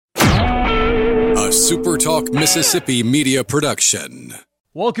SuperTalk Mississippi media production.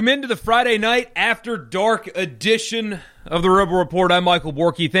 Welcome into the Friday night after dark edition of the Rebel Report. I'm Michael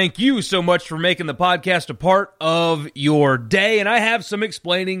Borky. Thank you so much for making the podcast a part of your day, and I have some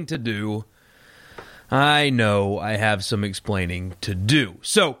explaining to do. I know I have some explaining to do.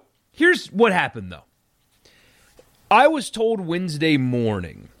 So, here's what happened, though. I was told Wednesday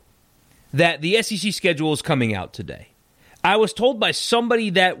morning that the SEC schedule is coming out today. I was told by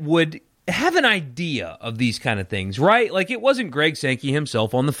somebody that would have an idea of these kind of things, right? Like, it wasn't Greg Sankey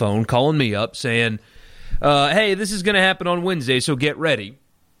himself on the phone calling me up saying, hey, this is going to happen on Wednesday, so get ready.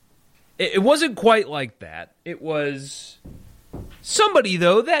 It wasn't quite like that. It was somebody,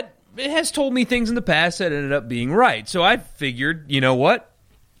 though, that has told me things in the past that ended up being right. So I figured, you know what?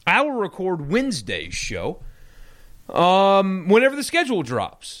 I will record Wednesday's show whenever the schedule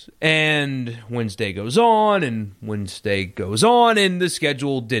drops. And Wednesday goes on, and the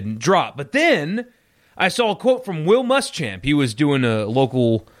schedule didn't drop. But then I saw a quote from Will Muschamp. He was doing a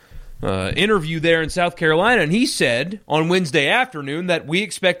local interview there in South Carolina, and he said on Wednesday afternoon that we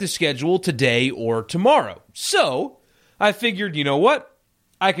expect the schedule today or tomorrow. So I figured, you know what?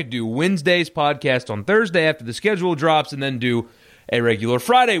 I could do Wednesday's podcast on Thursday after the schedule drops and then do a regular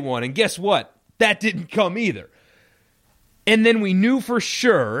Friday one. And guess what? That didn't come either. And then we knew for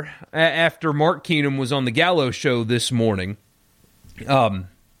sure after Mark Keenum was on the Gallo show this morning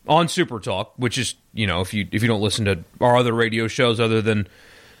on Super Talk, which is, you know, if you don't listen to our other radio shows other than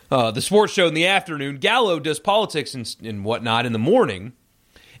the sports show in the afternoon, Gallo does politics and whatnot in the morning.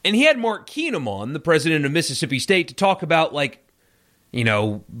 And he had Mark Keenum on, the president of Mississippi State, to talk about, like, you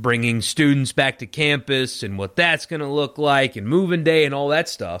know, bringing students back to campus and what that's going to look like and moving day and all that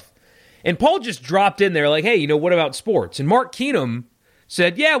stuff. And Paul just dropped in there like, hey, you know, what about sports? And Mark Keenum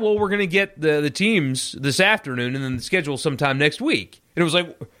said, yeah, well, we're going to get the teams this afternoon and then the schedule sometime next week. And it was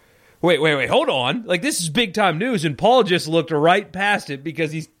like, wait, hold on. Like, this is big-time news. And Paul just looked right past it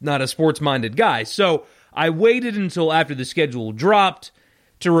because he's not a sports-minded guy. So I waited until after the schedule dropped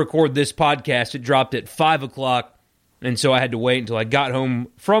to record this podcast. It dropped at 5 o'clock. And so I had to wait until I got home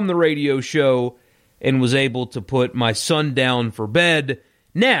from the radio show and was able to put my son down for bed.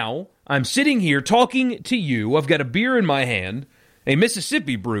 Now, I'm sitting here talking to you. I've got a beer in my hand, a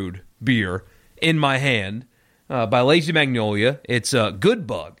Mississippi brewed beer in my hand by Lazy Magnolia. It's a Good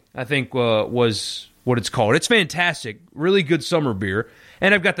Bug, I think was what it's called. It's fantastic. Really good summer beer.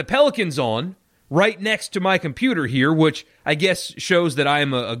 And I've got the Pelicans on right next to my computer here, which I guess shows that I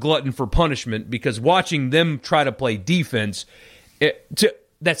am a glutton for punishment because watching them try to play defense,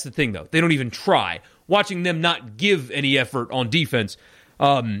 that's the thing, though. They don't even try. Watching them not give any effort on defense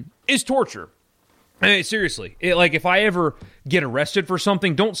is torture. I mean, seriously. Like, if I ever get arrested for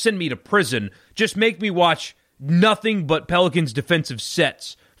something, don't send me to prison. Just make me watch nothing but Pelicans defensive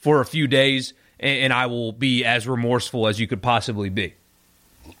sets for a few days, and I will be as remorseful as you could possibly be.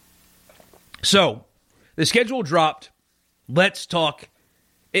 So, the schedule dropped. Let's talk.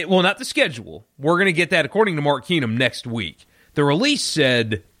 Well, not the schedule. We're going to get that, according to Mark Keenum, next week. The release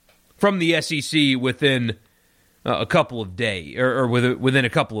said from the SEC within a couple of days, or within a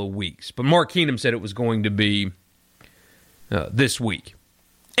couple of weeks. But Mark Keenum said it was going to be this week.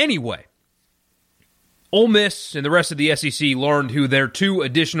 Anyway, Ole Miss and the rest of the SEC learned who their two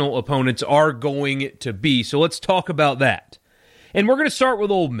additional opponents are going to be. So let's talk about that. And we're going to start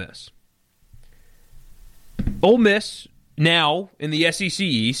with Ole Miss. Ole Miss, now in the SEC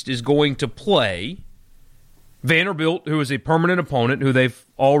East, is going to play Vanderbilt, who is a permanent opponent, who they've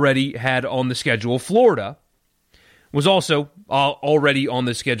already had on the schedule. Florida was also already on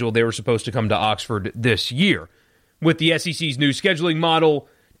the schedule. They were supposed to come to Oxford this year. With the SEC's new scheduling model,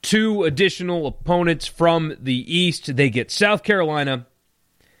 two additional opponents from the East. They get South Carolina,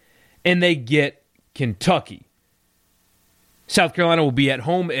 and they get Kentucky. South Carolina will be at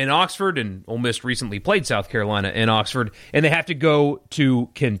home in Oxford, and Ole Miss recently played South Carolina in Oxford, and they have to go to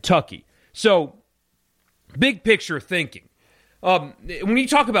Kentucky. So, big picture thinking. When you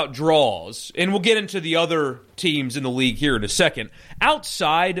talk about draws, and we'll get into the other teams in the league here in a second,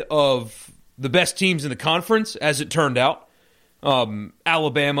 outside of the best teams in the conference, as it turned out,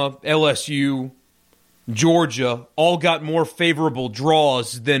 Alabama, LSU, Georgia, all got more favorable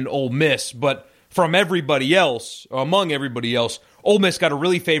draws than Ole Miss, but from everybody else, among everybody else, Ole Miss got a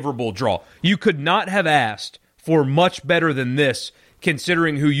really favorable draw. You could not have asked for much better than this,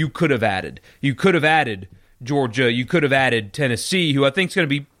 considering who you could have added. You could have added Georgia. You could have added Tennessee, who I think is going to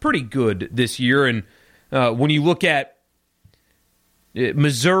be pretty good this year. And when you look at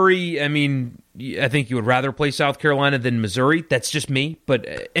Missouri, I mean, I think you would rather play South Carolina than Missouri. That's just me.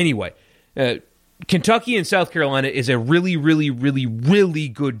 But anyway, Kentucky and South Carolina is a really, really, really, really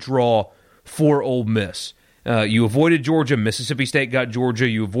good draw for Ole Miss. You avoided Georgia. Mississippi State got Georgia.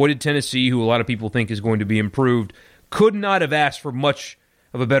 You avoided Tennessee, who a lot of people think is going to be improved. Could not have asked for much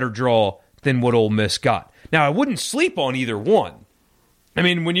of a better draw than what Ole Miss got. Now, I wouldn't sleep on either one. I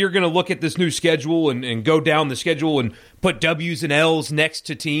mean, when you're going to look at this new schedule and go down the schedule and put W's and L's next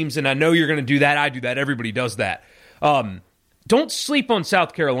to teams, and I know you're going to do that. I do that. Everybody does that. Don't sleep on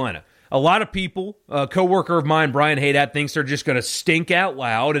South Carolina. A lot of people, a coworker of mine, Brian Haydad, thinks they're just going to stink out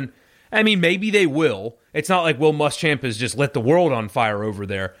loud, and I mean, maybe they will. It's not like Will Muschamp has just lit the world on fire over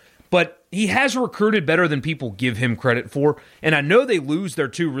there, but he has recruited better than people give him credit for, and I know they lose their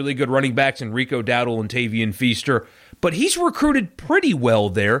two really good running backs in Rico Dowdle and Tavian Feaster, but he's recruited pretty well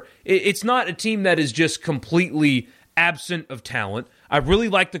there. It's not a team that is just completely absent of talent. I really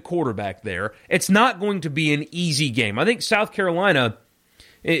like the quarterback there. It's not going to be an easy game. I think South Carolina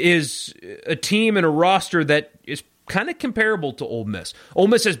is a team and a roster that is kind of comparable to Ole Miss. Ole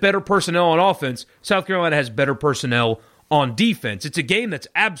Miss has better personnel on offense. South Carolina has better personnel on defense. It's a game that's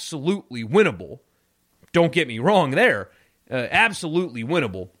absolutely winnable. Don't get me wrong there. Absolutely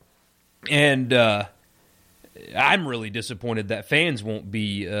winnable. And I'm really disappointed that fans won't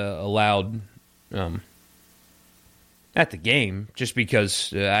be allowed at the game, just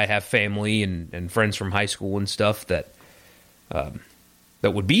because I have family and friends from high school and stuff that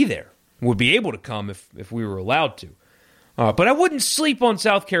would be there, would be able to come if we were allowed to. But I wouldn't sleep on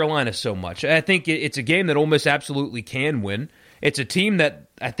South Carolina so much. I think it's a game that Ole Miss absolutely can win. It's a team that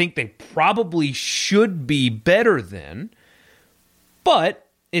I think they probably should be better than, but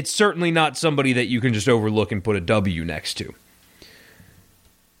it's certainly not somebody that you can just overlook and put a W next to.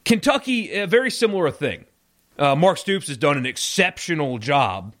 Kentucky, a very similar thing. Mark Stoops has done an exceptional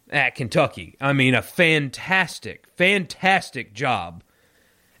job at Kentucky. I mean, a fantastic, fantastic job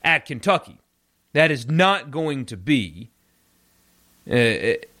at Kentucky. That is not going to be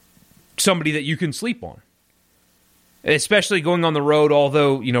somebody that you can sleep on, especially going on the road,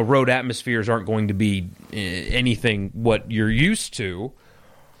 although, you know, road atmospheres aren't going to be anything what you're used to.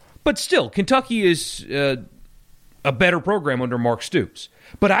 But still, Kentucky is a better program under Mark Stoops.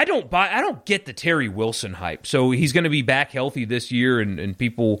 But I don't get the Terry Wilson hype. So he's going to be back healthy this year, and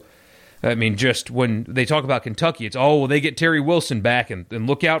people, I mean, just when they talk about Kentucky, it's, oh, well, they get Terry Wilson back, and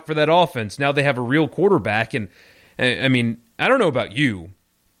look out for that offense. Now they have a real quarterback. And, I mean, I don't know about you.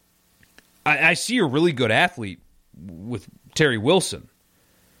 I see a really good athlete with Terry Wilson.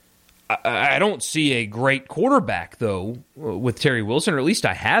 I don't see a great quarterback, though, with Terry Wilson, or at least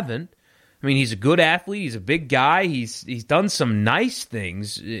I haven't. I mean, he's a good athlete. He's a big guy. He's done some nice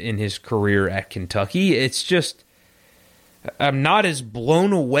things in his career at Kentucky. It's just, I'm not as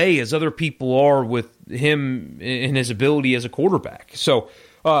blown away as other people are with him and his ability as a quarterback. So,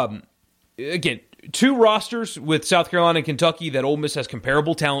 again, two rosters with South Carolina and Kentucky that Ole Miss has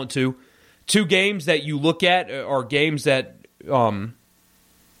comparable talent to. Two games that you look at are games that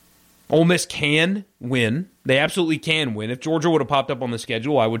Ole Miss can win. They absolutely can win. If Georgia would have popped up on the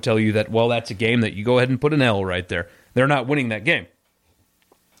schedule, I would tell you that, well, that's a game that you go ahead and put an L right there. They're not winning that game.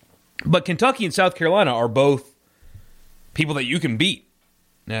 But Kentucky and South Carolina are both people that you can beat.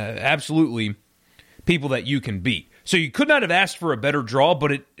 Absolutely people that you can beat. So you could not have asked for a better draw,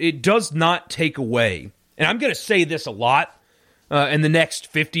 but it does not take away. And I'm going to say this a lot in the next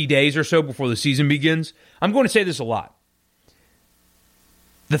 50 days or so before the season begins. I'm going to say this a lot.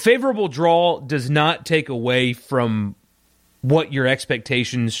 The favorable draw does not take away from what your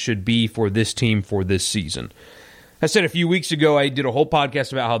expectations should be for this team for this season. I said a few weeks ago, I did a whole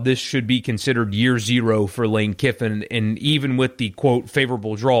podcast about how this should be considered year zero for Lane Kiffin, and even with the, quote,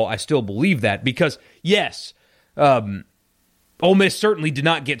 favorable draw, I still believe that because, yes, Ole Miss certainly did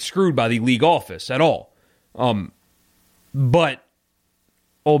not get screwed by the league office at all. But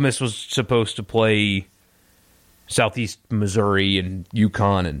Ole Miss was supposed to play Southeast Missouri and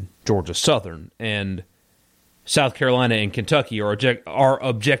UConn and Georgia Southern, and South Carolina and Kentucky are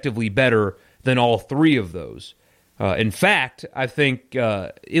objectively better than all three of those. In fact, I think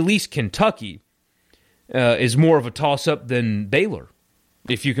at least Kentucky is more of a toss-up than Baylor,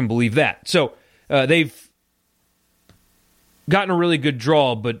 if you can believe that. So they've gotten a really good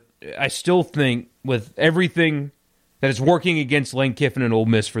draw, but I still think with everything that is working against Lane Kiffin and Ole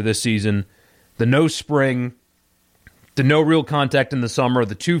Miss for this season, the no spring, the no real contact in the summer,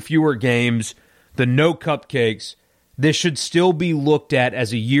 the two fewer games, the no cupcakes, this should still be looked at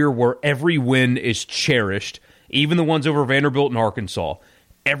as a year where every win is cherished, even the ones over Vanderbilt and Arkansas.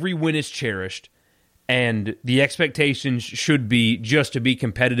 Every win is cherished, and the expectations should be just to be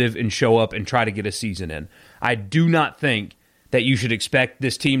competitive and show up and try to get a season in. I do not think that you should expect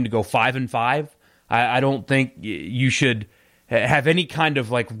this team to go 5-5. I don't think you should have any kind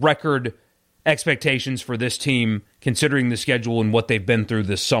of like record expectations for this team considering the schedule and what they've been through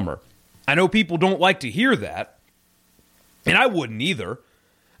this summer. I know people don't like to hear that, and I wouldn't either.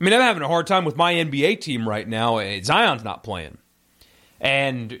 I mean, I'm having a hard time with my NBA team right now. Zion's not playing.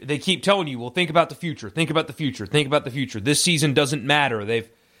 And they keep telling you, well, think about the future, think about the future, think about the future. This season doesn't matter.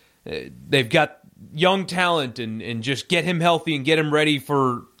 They've got young talent and just get him healthy and get him ready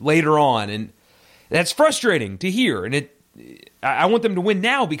for later on. And that's frustrating to hear. And I want them to win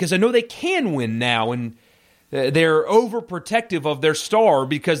now because I know they can win now. And they're overprotective of their star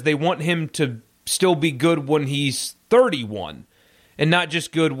because they want him to still be good when he's 31 and not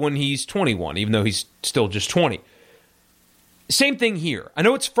just good when he's 21, even though he's still just 20. Same thing here. I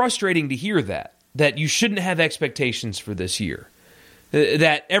know it's frustrating to hear that you shouldn't have expectations for this year,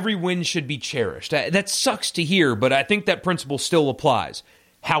 that every win should be cherished. That sucks to hear, but I think that principle still applies.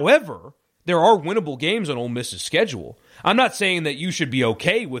 However, there are winnable games on Ole Miss's schedule. I'm not saying that you should be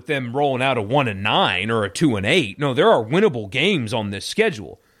okay with them rolling out a 1-9 or a 2-8. No, there are winnable games on this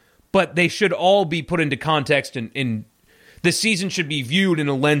schedule, but they should all be put into context, and the season should be viewed in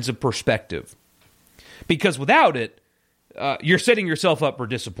a lens of perspective. Because without it, you're setting yourself up for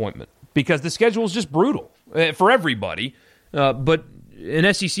disappointment because the schedule is just brutal for everybody. But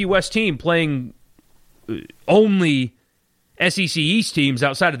an SEC West team playing only SEC East teams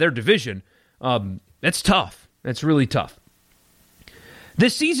outside of their division, that's tough. That's really tough.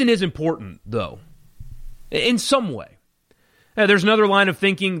 This season is important, though, in some way. There's another line of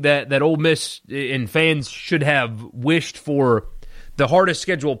thinking that Ole Miss and fans should have wished for the hardest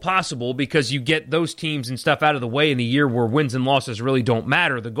schedule possible because you get those teams and stuff out of the way in a year where wins and losses really don't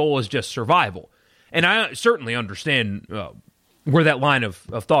matter. The goal is just survival. And I certainly understand where that line of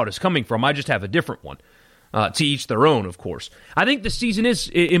thought is coming from. I just have a different one. To each their own, of course. I think the season is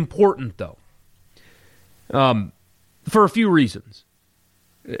important, though, for a few reasons.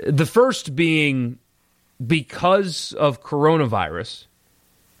 The first being because of coronavirus.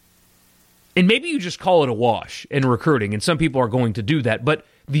 And maybe you just call it a wash in recruiting, and some people are going to do that. But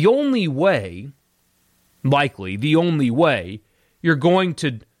the only way, likely, the only way you're going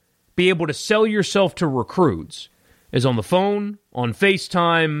to be able to sell yourself to recruits is on the phone, on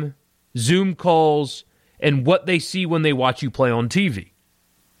FaceTime, Zoom calls, and what they see when they watch you play on TV.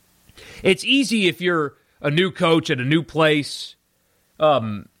 It's easy if you're a new coach at a new place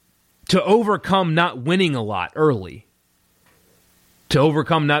to overcome not winning a lot early. To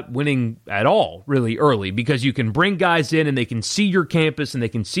overcome not winning at all, really early, because you can bring guys in and they can see your campus and they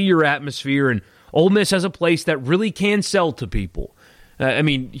can see your atmosphere, and Ole Miss has a place that really can sell to people. I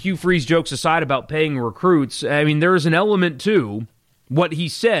mean, Hugh Freeze jokes aside about paying recruits, I mean, there is an element to what he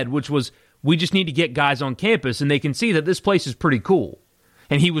said, which was, we just need to get guys on campus and they can see that this place is pretty cool.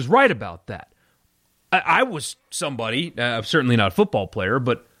 And he was right about that. I was somebody, I'm certainly not a football player,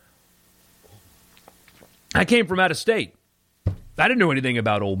 but I came from out of state. I didn't know anything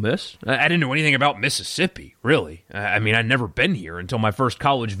about Ole Miss. I didn't know anything about Mississippi, really. I mean, I'd never been here until my first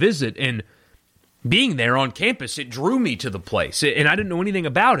college visit, and being there on campus, it drew me to the place, and I didn't know anything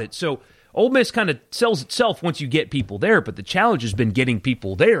about it. So Ole Miss kind of sells itself once you get people there, but the challenge has been getting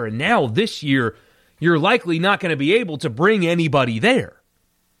people there, and now this year, you're likely not going to be able to bring anybody there.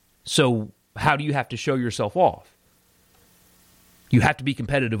 So how do you have to show yourself off? You have to be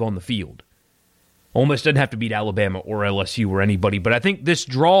competitive on the field. Ole Miss doesn't have to beat Alabama or LSU or anybody, but I think this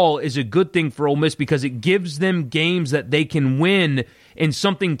draw is a good thing for Ole Miss because it gives them games that they can win and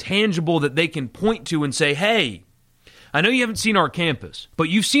something tangible that they can point to and say, hey, I know you haven't seen our campus, but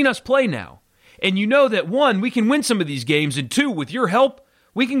you've seen us play now. And you know that, one, we can win some of these games, and two, with your help,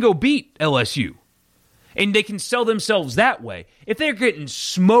 we can go beat LSU. And they can sell themselves that way. If they're getting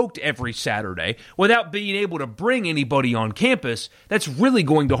smoked every Saturday without being able to bring anybody on campus, that's really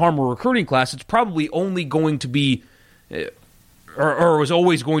going to harm a recruiting class. It's probably only going to be, or was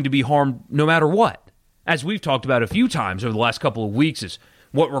always going to be harmed no matter what. As we've talked about a few times over the last couple of weeks, is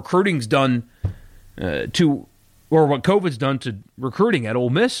what recruiting's done or what COVID's done to recruiting at Ole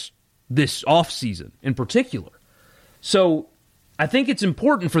Miss this offseason in particular. So I think it's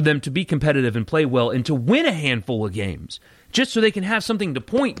important for them to be competitive and play well and to win a handful of games just so they can have something to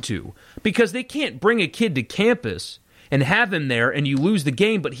point to, because they can't bring a kid to campus and have him there and you lose the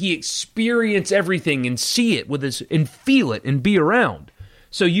game, but he experience everything and see it with his and feel it and be around.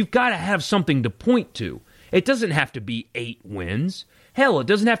 So you've got to have something to point to. It doesn't have to be 8 wins. Hell, it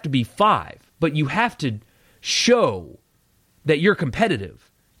doesn't have to be 5, but you have to show that you're competitive.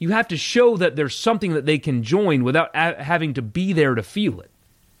 You have to show that there's something that they can join without having to be there to feel it.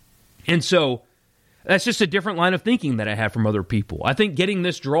 And so that's just a different line of thinking that I have from other people. I think getting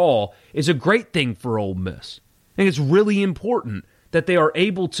this draw is a great thing for Ole Miss. I think it's really important that they are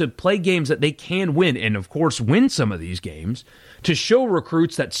able to play games that they can win, and of course win some of these games, to show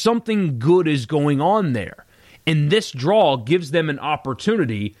recruits that something good is going on there. And this draw gives them an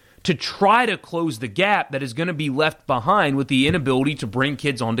opportunity to try to close the gap that is going to be left behind with the inability to bring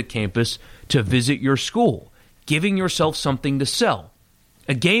kids onto campus to visit your school, giving yourself something to sell.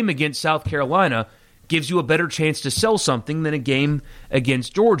 A game against South Carolina gives you a better chance to sell something than a game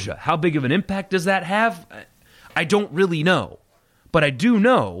against Georgia. How big of an impact does that have? I don't really know. But I do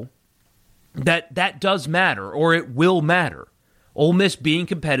know that that does matter, or it will matter. Ole Miss being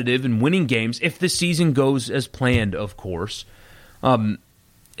competitive and winning games, if the season goes as planned, of course,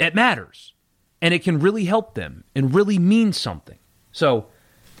 it matters. And it can really help them and really mean something. So,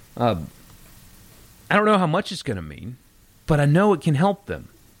 I don't know how much it's going to mean, but I know it can help them.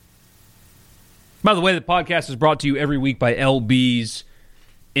 By the way, the podcast is brought to you every week by LB's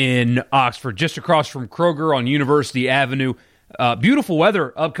in Oxford, just across from Kroger on University Avenue. Beautiful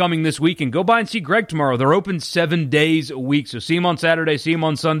weather upcoming this week, and go by and see Greg tomorrow. They're open 7 days a week, so see him on Saturday, see him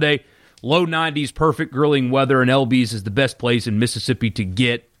on Sunday. Low 90s, perfect grilling weather, and LB's is the best place in Mississippi to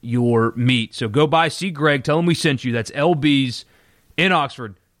get your meat. So go by, see Greg, tell him we sent you. That's LB's in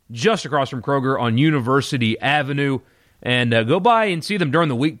Oxford, just across from Kroger on University Avenue. And go by and see them during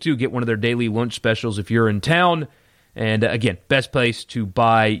the week, too. Get one of their daily lunch specials if you're in town. And again, best place to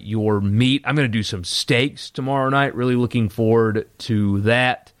buy your meat. I'm going to do some steaks tomorrow night. Really looking forward to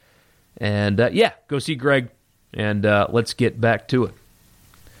that. And yeah, go see Greg, and let's get back to it.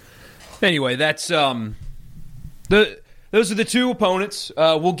 Anyway, that's those are the two opponents.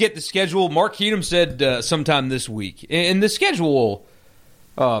 We'll get the schedule. Mark Keenum said sometime this week. And the schedule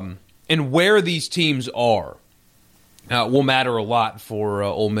and where these teams are will matter a lot for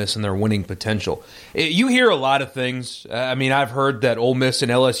Ole Miss and their winning potential. You hear a lot of things. I mean, I've heard that Ole Miss and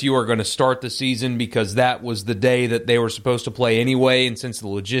LSU are going to start the season because that was the day that they were supposed to play anyway, and since the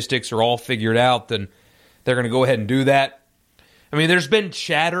logistics are all figured out, then they're going to go ahead and do that. I mean, there's been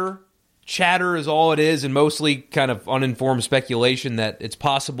chatter. Chatter is all it is, and mostly kind of uninformed speculation that it's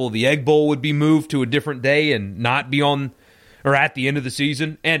possible the Egg Bowl would be moved to a different day and not be on or at the end of the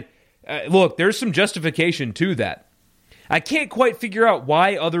season. And look, there's some justification to that. I can't quite figure out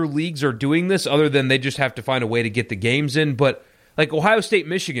why other leagues are doing this other than they just have to find a way to get the games in. But like Ohio State,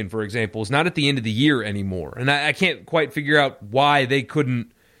 Michigan, for example, is not at the end of the year anymore. And I can't quite figure out why they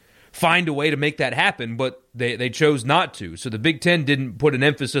couldn't find a way to make that happen, but they chose not to. So the Big Ten didn't put an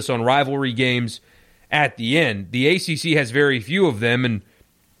emphasis on rivalry games at the end. The ACC has very few of them, and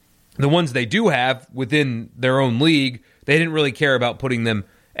the ones they do have within their own league, they didn't really care about putting them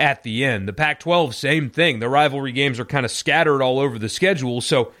at the end. The Pac-12, same thing. The rivalry games are kind of scattered all over the schedule,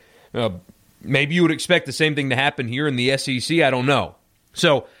 so maybe you would expect the same thing to happen here in the SEC. I don't know.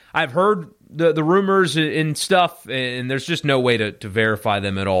 So I've heard the rumors and stuff, and there's just no way to verify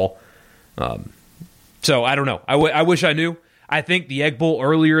them at all. So I don't know. I wish I knew. I think the Egg Bowl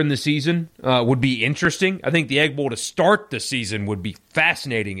earlier in the season would be interesting. I think the Egg Bowl to start the season would be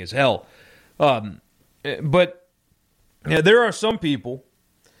fascinating as hell. But there are some people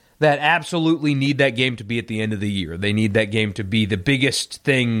that absolutely need that game to be at the end of the year. They need that game to be the biggest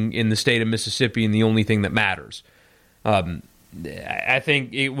thing in the state of Mississippi and the only thing that matters. I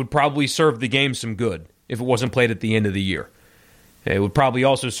think it would probably serve the game some good if it wasn't played at the end of the year. It would probably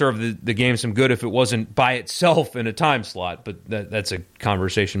also serve the game some good if it wasn't by itself in a time slot, but that's a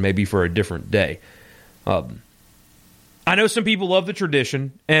conversation maybe for a different day. I know some people love the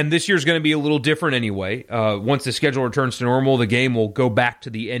tradition, and this year's going to be a little different anyway. Once the schedule returns to normal, the game will go back to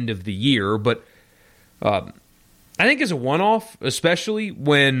the end of the year, but I think as a one-off, especially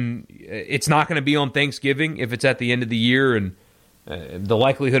when it's not going to be on Thanksgiving, if it's at the end of the year, and the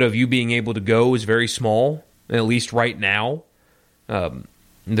likelihood of you being able to go is very small, at least right now.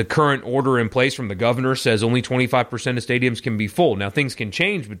 The current order in place from the governor says only 25% of stadiums can be full. Now, things can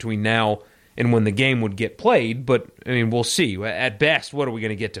change between now and when the game would get played, but, I mean, we'll see. At best, what are we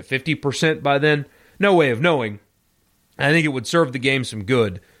going to get to, 50% by then? No way of knowing. I think it would serve the game some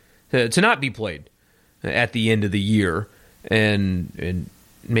good to not be played at the end of the year, and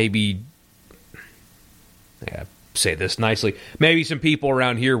maybe, say this nicely, maybe some people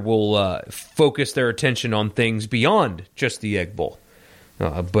around here will focus their attention on things beyond just the Egg Bowl.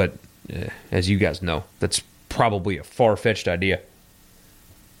 But as you guys know, that's probably a far-fetched idea.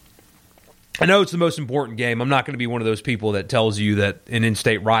 I know it's the most important game. I'm not going to be one of those people that tells you that an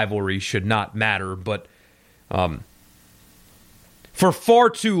in-state rivalry should not matter, but for far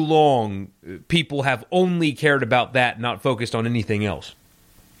too long, people have only cared about that, not focused on anything else.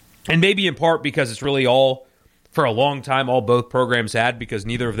 And maybe in part because it's really all, for a long time, all both programs had, because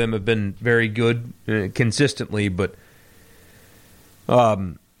neither of them have been very good consistently. But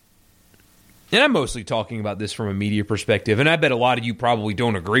And I'm mostly talking about this from a media perspective, and I bet a lot of you probably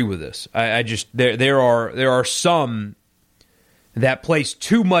don't agree with this. I just there are some that place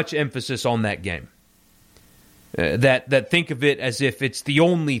too much emphasis on that game, that think of it as if it's the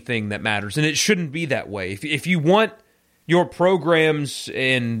only thing that matters, and it shouldn't be that way. If you want your programs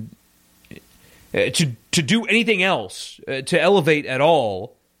and to do anything else, to elevate at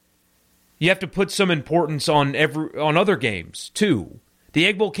all, you have to put some importance on other games too. The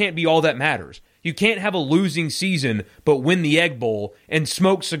Egg Bowl can't be all that matters. You can't have a losing season but win the Egg Bowl and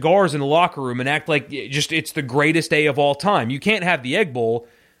smoke cigars in the locker room and act like it's the greatest day of all time. You can't have the Egg Bowl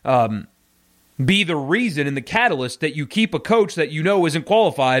be the reason and the catalyst that you keep a coach that you know isn't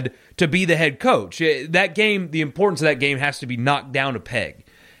qualified to be the head coach. That game, the importance of that game has to be knocked down a peg.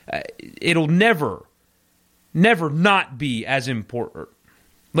 It'll never not be as important.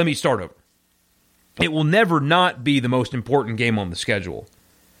 Let me start over. It will never not be the most important game on the schedule.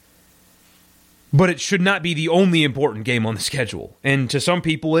 But it should not be the only important game on the schedule. And to some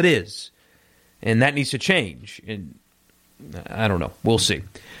people it is. And that needs to change. And I don't know. We'll see.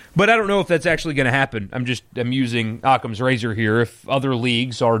 But I don't know if that's actually going to happen. I'm using Occam's razor here. If other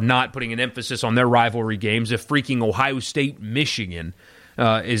leagues are not putting an emphasis on their rivalry games, if freaking Ohio State, Michigan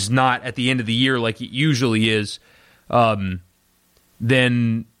is not at the end of the year like it usually is,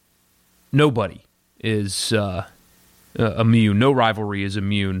 then nobody is immune. No rivalry is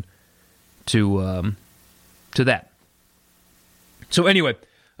immune to that. So anyway,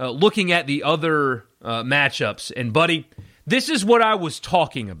 looking at the other matchups, and buddy, this is what I was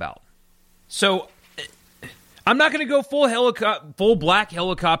talking about. So I'm not going to go full black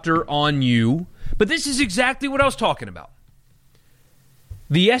helicopter on you, but this is exactly what I was talking about.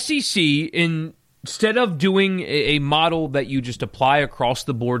 The SEC, instead of doing a model that you just apply across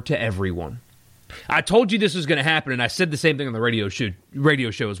the board to everyone, I told you this was going to happen, and I said the same thing on the radio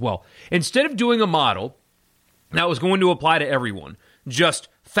show as well. Instead of doing a model that was going to apply to everyone, just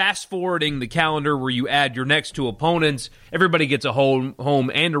fast-forwarding the calendar where you add your next two opponents, everybody gets a home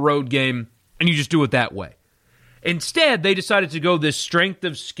and a road game, and you just do it that way. Instead, they decided to go this strength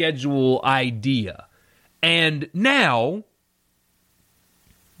of schedule idea. And now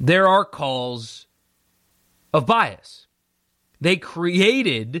there are calls of bias. They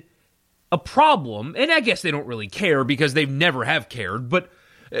created a problem, and I guess they don't really care because they've never have cared, but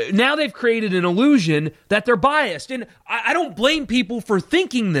now they've created an illusion that they're biased, and I don't blame people for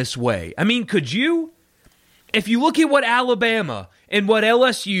thinking this way. I mean, could you? If you look at what Alabama and what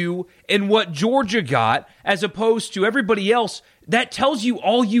LSU and what Georgia got as opposed to everybody else, that tells you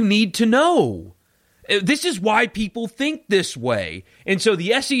all you need to know. This is why people think this way. And so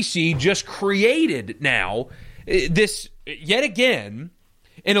the SEC just created now this, yet again,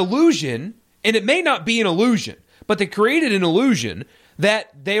 an illusion, and it may not be an illusion, but they created an illusion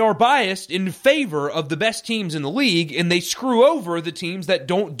that they are biased in favor of the best teams in the league, and they screw over the teams that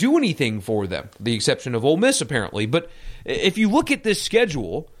don't do anything for them, the exception of Ole Miss, apparently. But if you look at this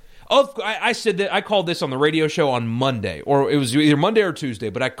schedule, I said that I called this on the radio show on Monday, or it was either Monday or Tuesday,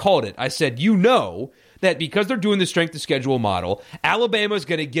 but I called it. I said, you know that because they're doing the strength of schedule model, Alabama's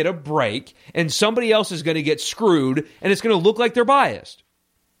going to get a break, and somebody else is going to get screwed, and it's going to look like they're biased.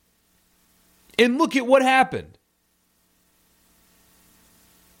 And look at what happened.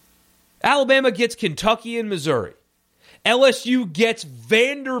 Alabama gets Kentucky and Missouri. LSU gets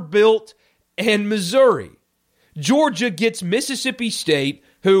Vanderbilt and Missouri. Georgia gets Mississippi State,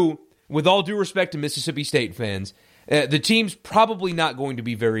 who, with all due respect to Mississippi State fans, the team's probably not going to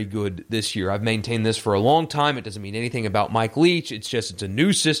be very good this year. I've maintained this for a long time. It doesn't mean anything about Mike Leach. It's a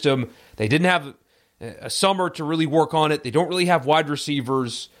new system. They didn't have a summer to really work on it. They don't really have wide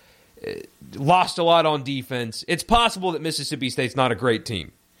receivers. Lost a lot on defense. It's possible that Mississippi State's not a great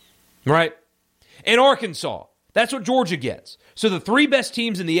team. Right? And Arkansas. That's what Georgia gets. So the three best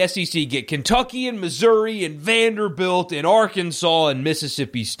teams in the SEC get Kentucky and Missouri and Vanderbilt and Arkansas and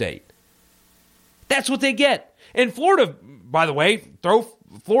Mississippi State. That's what they get. And Florida, by the way, throw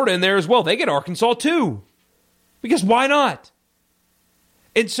Florida in there as well. They get Arkansas too. Because why not?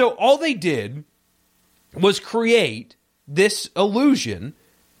 And so all they did was create this illusion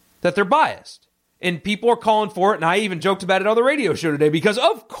that they're biased. And people are calling for it, and I even joked about it on the radio show today because,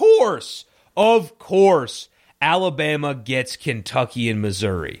 of course, Alabama gets Kentucky and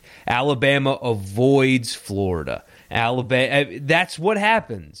Missouri. Alabama avoids Florida. That's what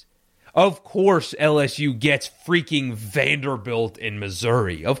happens. Of course, LSU gets freaking Vanderbilt and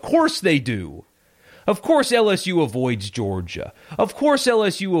Missouri. Of course they do. Of course, LSU avoids Georgia. Of course,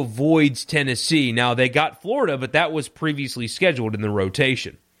 LSU avoids Tennessee. Now, they got Florida, but that was previously scheduled in the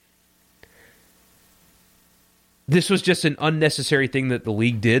rotation. this was just an unnecessary thing that the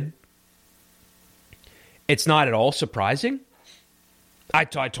league did. It's not at all surprising. I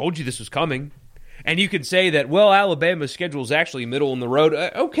told you this was coming. And you could say that, well, Alabama's schedule is actually middle in the road.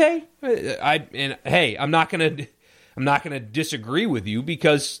 Okay. Hey, I'm not going to disagree with you,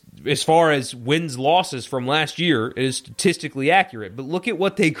 because as far as wins losses from last year, it is statistically accurate. But look at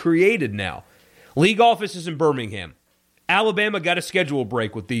what they created now. League offices in Birmingham. Alabama got a schedule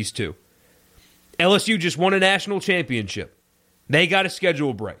break with these two. LSU just won a national championship. They got a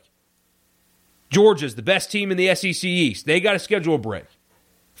schedule break. Georgia's the best team in the SEC East. They got a schedule break.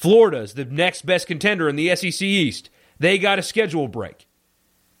 Florida's the next best contender in the SEC East. They got a schedule break.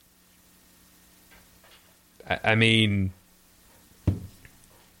 I mean,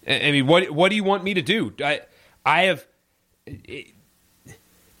 what do you want me to do?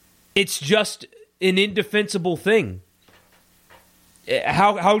 It's just an indefensible thing.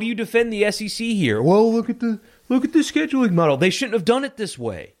 How do you defend the SEC here? Well, look at the scheduling model. They shouldn't have done it this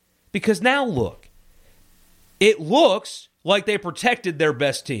way, because now look, it looks like they protected their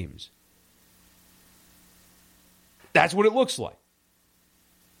best teams. That's what it looks like.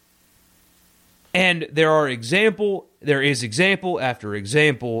 And there is example after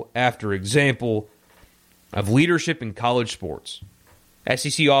example after example of leadership in college sports,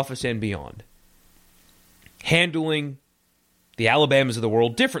 SEC office and beyond, handling the Alabamas of the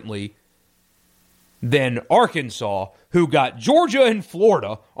world differently than Arkansas, who got Georgia and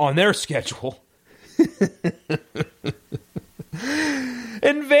Florida on their schedule.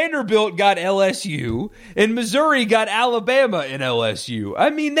 And Vanderbilt got LSU, and Missouri got Alabama and LSU.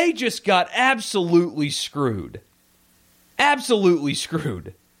 I mean, they just got absolutely screwed. Absolutely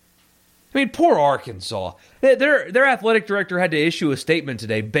screwed. I mean, poor Arkansas. Their athletic director had to issue a statement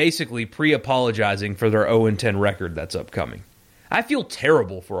today basically pre-apologizing for their 0-10 record that's upcoming. I feel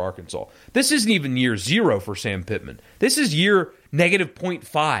terrible for Arkansas. This isn't even year 0 for Sam Pittman. This is year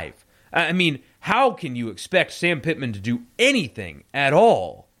 -0.5. I mean, how can you expect Sam Pittman to do anything at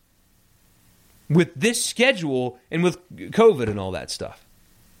all with this schedule and with COVID and all that stuff?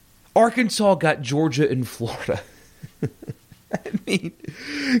 Arkansas got Georgia and Florida. I mean,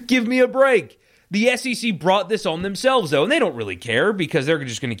 give me a break. The SEC brought this on themselves, though, and they don't really care, because they're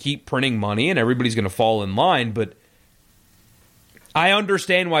just going to keep printing money and everybody's going to fall in line. But I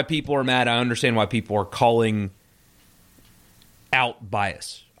understand why people are mad. I understand why people are calling out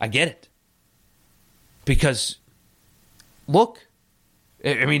bias. I get it. Because, look,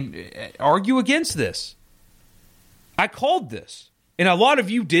 I mean, argue against this. I called this. And a lot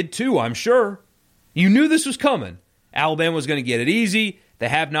of you did too, I'm sure. You knew this was coming. Alabama was going to get it easy. The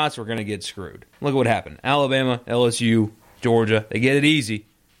have-nots were going to get screwed. Look at what happened. Alabama, LSU, Georgia, they get it easy.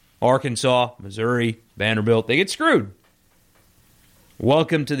 Arkansas, Missouri, Vanderbilt, they get screwed.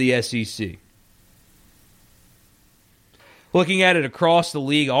 Welcome to the SEC. Looking at it across the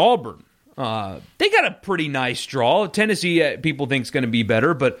league, Auburn. They got a pretty nice draw. Tennessee, people think is going to be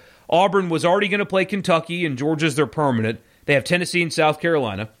better, but Auburn was already going to play Kentucky, and Georgia's their permanent. They have Tennessee and South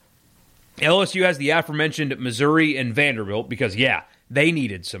Carolina. LSU has the aforementioned Missouri and Vanderbilt because, yeah, they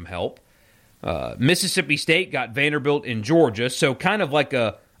needed some help. Mississippi State got Vanderbilt and Georgia, so kind of like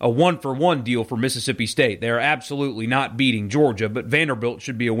a one-for-one deal for Mississippi State. They're absolutely not beating Georgia, but Vanderbilt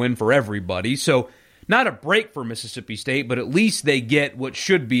should be a win for everybody. So not a break for Mississippi State, but at least they get what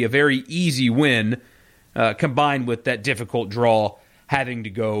should be a very easy win combined with that difficult draw having to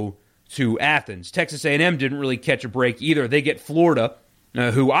go to Athens. Texas A&M didn't really catch a break either. They get Florida,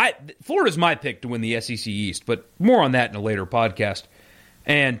 Florida's my pick to win the SEC East, but more on that in a later podcast.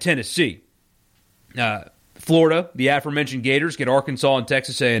 And Tennessee. Florida, the aforementioned Gators, get Arkansas and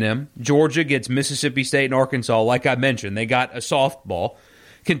Texas A&M. Georgia gets Mississippi State and Arkansas. Like I mentioned, they got a softball.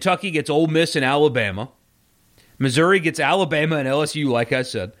 Kentucky gets Ole Miss and Alabama. Missouri gets Alabama and LSU, like I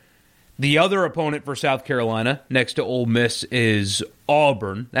said. The other opponent for South Carolina next to Ole Miss is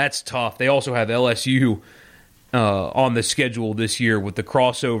Auburn. That's tough. They also have LSU on the schedule this year with the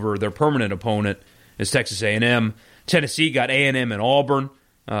crossover. Their permanent opponent is Texas A&M. Tennessee got A&M and Auburn.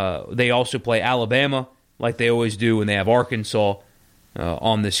 They also play Alabama like they always do, and they have Arkansas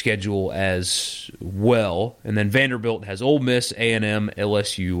on the schedule as well. And then Vanderbilt has Ole Miss, A&M,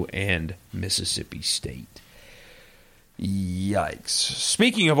 LSU, and Mississippi State. Yikes.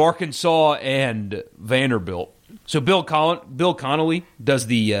 Speaking of Arkansas and Vanderbilt, so Bill Connolly does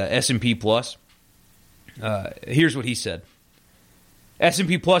the S&P Plus. Here's what he said.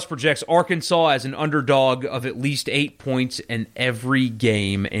 S&P Plus projects Arkansas as an underdog of at least 8 points in every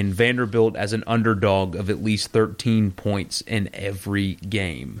game, and Vanderbilt as an underdog of at least 13 points in every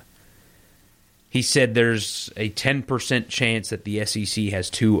game. He said there's a 10% chance that the SEC has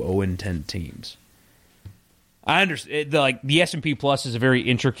two 0-10 teams. I understand, the S&P Plus is a very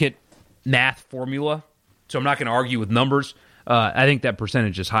intricate math formula, so I'm not going to argue with numbers. I think that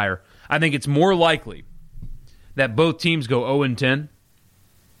percentage is higher. I think it's more likely that both teams go 0-10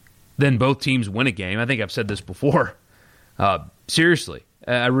 than both teams win a game. I think I've said this before. Seriously,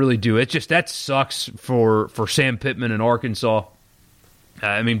 I really do. It just, that sucks for Sam Pittman in Arkansas.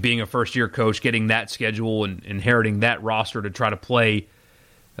 Being a first-year coach, getting that schedule and inheriting that roster to try to play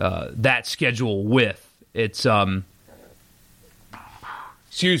that schedule with, it's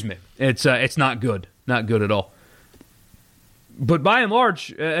it's not good. Not good at all. But by and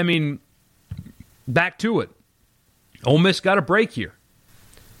large, back to it. Ole Miss got a break here.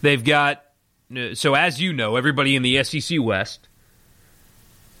 They've got, so as you know, everybody in the SEC West,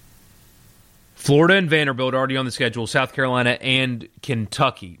 Florida and Vanderbilt already on the schedule, South Carolina and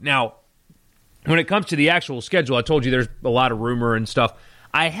Kentucky. Now, when it comes to the actual schedule, I told you there's a lot of rumor and stuff.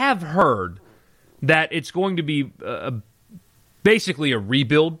 I have heard that it's going to be basically a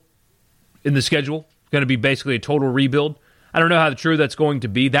rebuild in the schedule. It's going to be basically a total rebuild. I don't know how true that's going to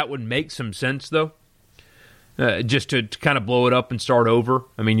be. That would make some sense, though, just to kind of blow it up and start over.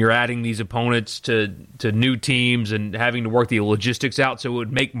 You're adding these opponents to new teams and having to work the logistics out, so it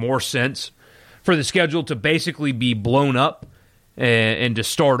would make more sense for the schedule to basically be blown up and to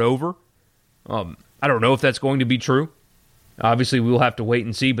start over. I don't know if that's going to be true. Obviously, we'll have to wait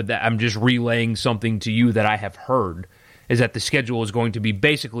and see, but I'm just relaying something to you that I have heard, is that the schedule is going to be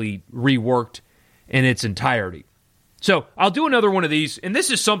basically reworked in its entirety. So I'll do another one of these, and this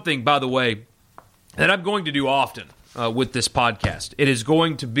is something, by the way, that I'm going to do often with this podcast. It is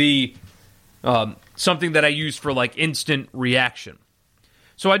going to be something that I use for instant reaction.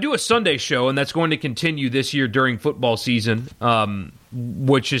 So I do a Sunday show, and that's going to continue this year during football season,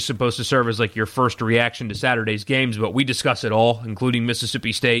 which is supposed to serve as your first reaction to Saturday's games, but we discuss it all, including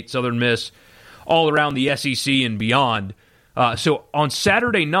Mississippi State, Southern Miss, all around the SEC and beyond. So on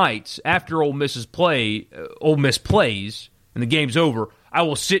Saturday nights, after Ole Miss plays, and the game's over, I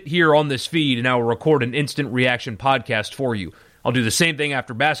will sit here on this feed and I will record an instant reaction podcast for you. I'll do the same thing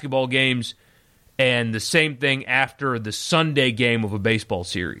after basketball games and the same thing after the Sunday game of a baseball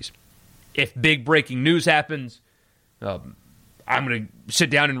series. If big breaking news happens, I'm going to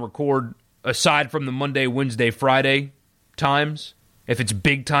sit down and record, aside from the Monday, Wednesday, Friday times, if it's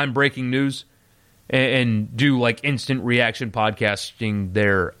big time breaking news, and do instant reaction podcasting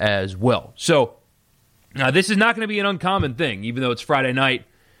there as well. So this is not going to be an uncommon thing, even though it's Friday night.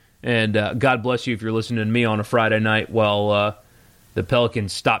 And God bless you if you're listening to me on a Friday night while the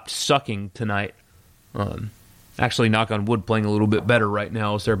Pelicans stopped sucking tonight. Actually, knock on wood, playing a little bit better right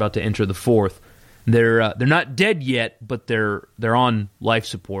now as they're about to enter the fourth. They're not dead yet, but they're on life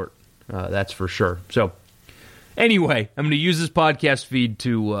support. That's for sure. So anyway, I'm going to use this podcast feed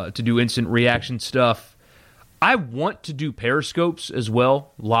to do instant reaction stuff. I want to do Periscopes as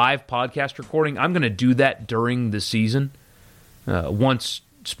well, live podcast recording. I'm going to do that during the season. Once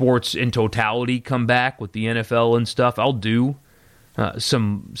sports in totality come back with the NFL and stuff, I'll do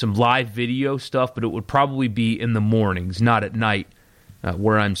some live video stuff, but it would probably be in the mornings, not at night,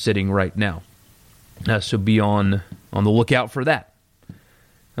 where I'm sitting right now. So be on the lookout for that.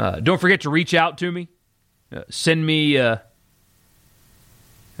 Don't forget to reach out to me. Send me a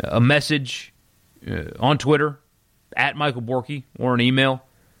message on Twitter, at Michael Borky, or an email,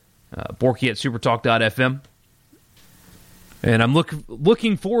 borky@supertalk.fm. And I'm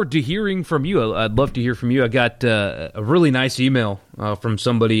looking forward to hearing from you. I'd love to hear from you. I got a really nice email from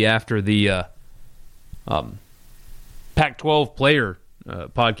somebody after the Pac-12 player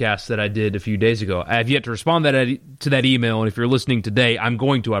podcast that I did a few days ago. I have yet to respond to that email, and if you're listening today, I'm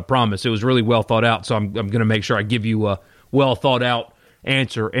going to, I promise. It was really well thought out, so I'm going to make sure I give you a well thought out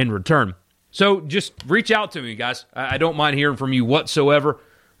answer in return. So just reach out to me, guys. I don't mind hearing from you whatsoever.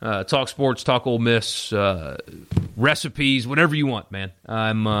 Talk sports, talk Ole Miss, recipes, whatever you want, man.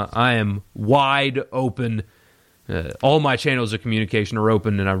 I am wide open. All my channels of communication are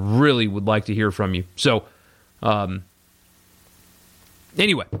open, and I really would like to hear from you. So, anyway,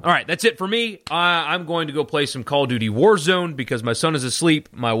 all right, that's it for me. I'm going to go play some Call of Duty Warzone because my son is asleep.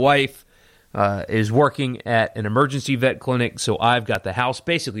 My wife is working at an emergency vet clinic, so I've got the house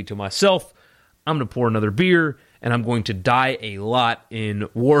basically to myself. I'm going to pour another beer, and I'm going to die a lot in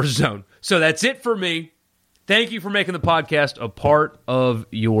Warzone. So that's it for me. Thank you for making the podcast a part of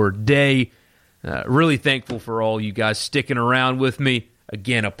your day. Really thankful for all you guys sticking around with me.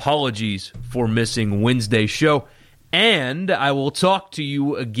 Again, apologies for missing Wednesday's show. And I will talk to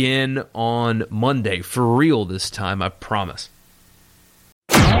you again on Monday. For real this time, I promise.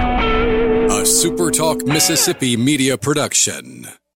 A SuperTalk Mississippi media production.